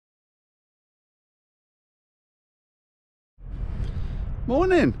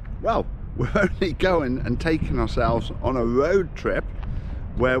Morning. Well, we're only going and taking ourselves on a road trip.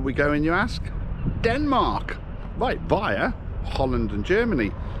 Where are we going, you ask? Denmark. Right, via Holland and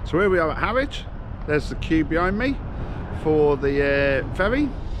Germany. So here we are at Harwich. There's the queue behind me for the ferry.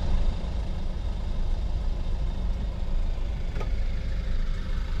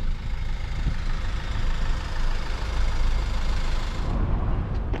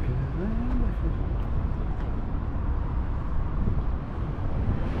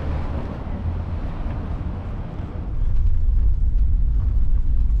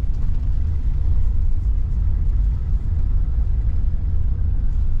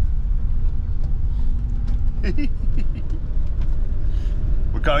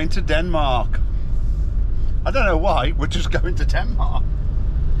 We're going to Denmark. I don't know why, we're just going to Denmark.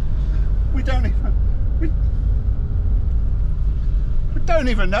 We don't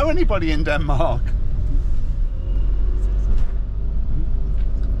even know anybody in Denmark.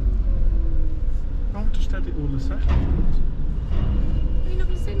 I'll just edit all the sections. You're not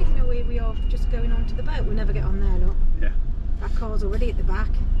going to say anything away, we are just going on to the boat. We'll never get on there, look. Yeah. That car's already at the back.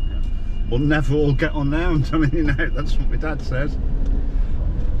 Yeah. We'll never all get on there, I'm telling you now. That's what my dad says.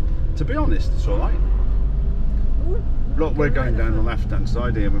 To be honest, it's alright. Look, we're going down the left hand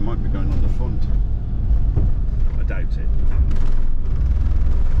side here. We might be going on the front. I doubt it.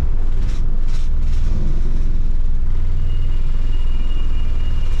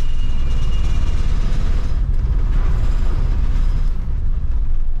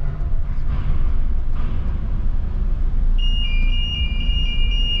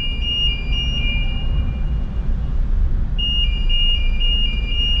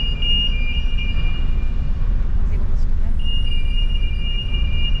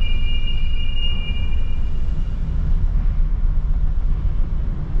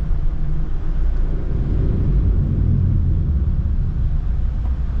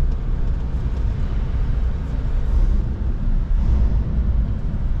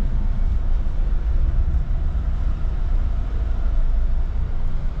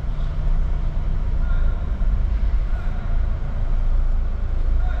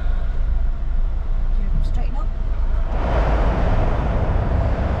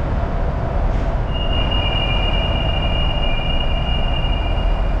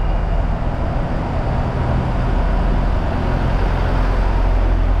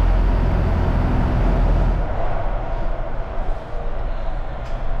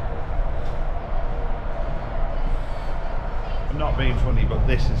 Being funny, but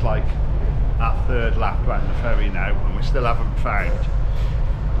this is like our third lap around the ferry now, and we still haven't found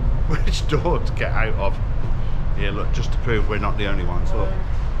which door to get out of. Here, look, just to prove we're not the only ones. Look.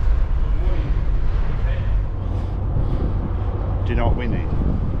 Do you know what we need?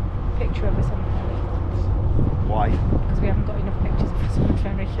 Picture of us on the ferry. Why? Because we haven't got enough pictures of us on the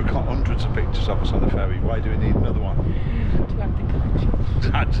ferry. We've got hundreds of pictures of us on the ferry. Why do we need another one? To add the collection.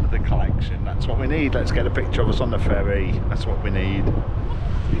 To add to the collection. That's what we need. Let's get a picture of us on the ferry. That's what we need.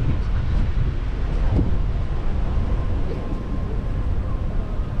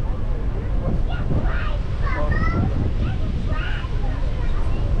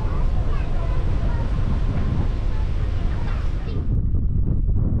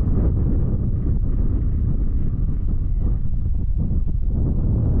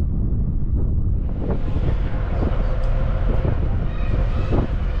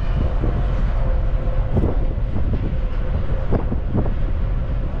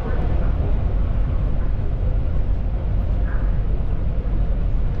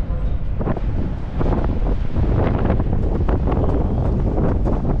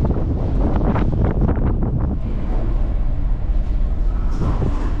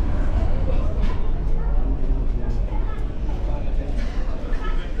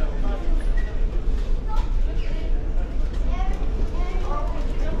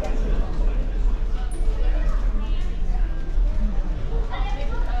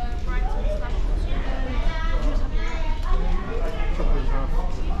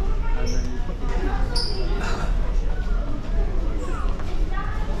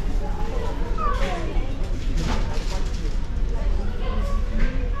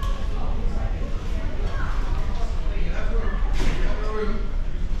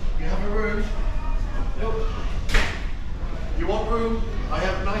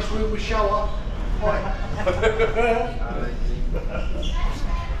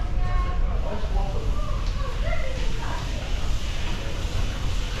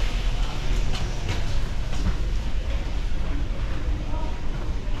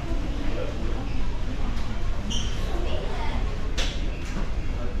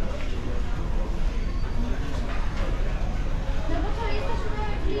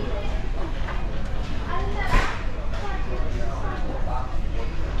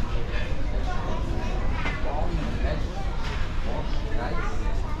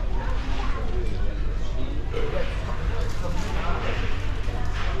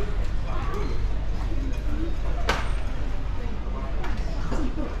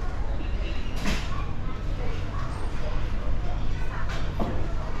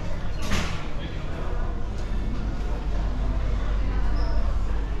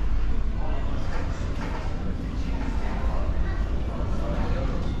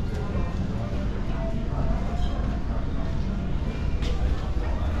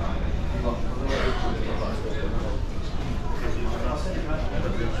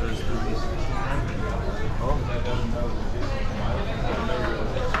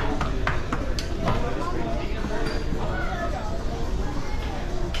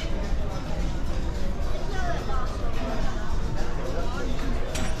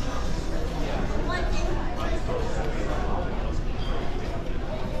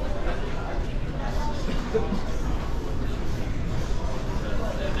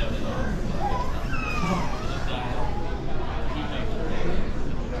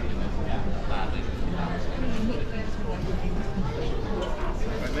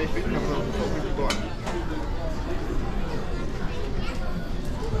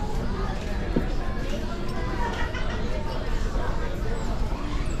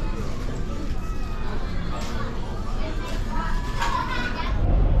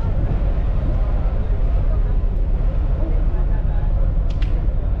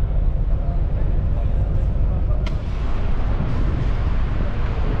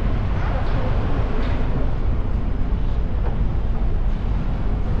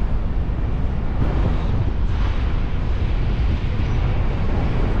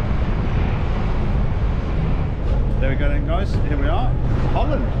 we go then, guys. Here we are.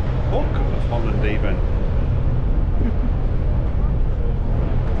 Holland. Hook of Holland even.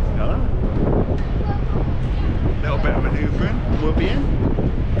 Hello. Little bit of manoeuvring. We'll be in.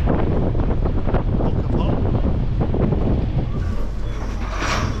 Hook of Holland.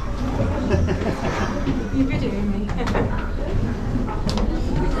 You're videoing me.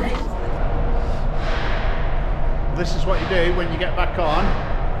 This is what you do when you get back on.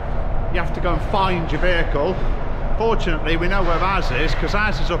 You have to go and find your vehicle. Fortunately, we know where ours is, because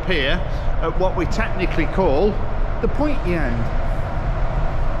ours is up here at what we technically call the pointy end.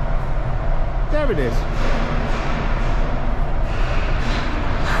 There it is.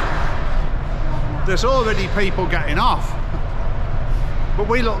 There's already people getting off, but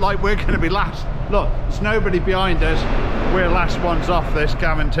we look like we're going to be last. Look, there's nobody behind us. We're last ones off this,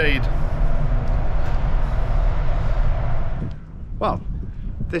 guaranteed. Well,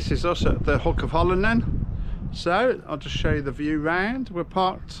 this is us at the Hook of Holland then. So I'll just show you the view round. We're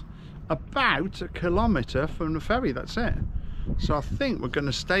parked about 1 kilometre from the ferry, that's it. So I think we're going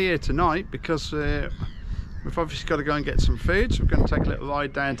to stay here tonight, because we've obviously got to go and get some food. So we're going to take a little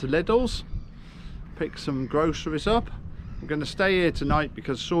ride down to Lidl's, pick some groceries up. We're going to stay here tonight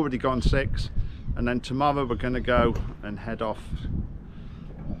because it's already gone 6, and then tomorrow we're going to go and head off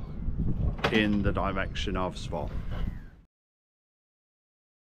in the direction of Zwolle.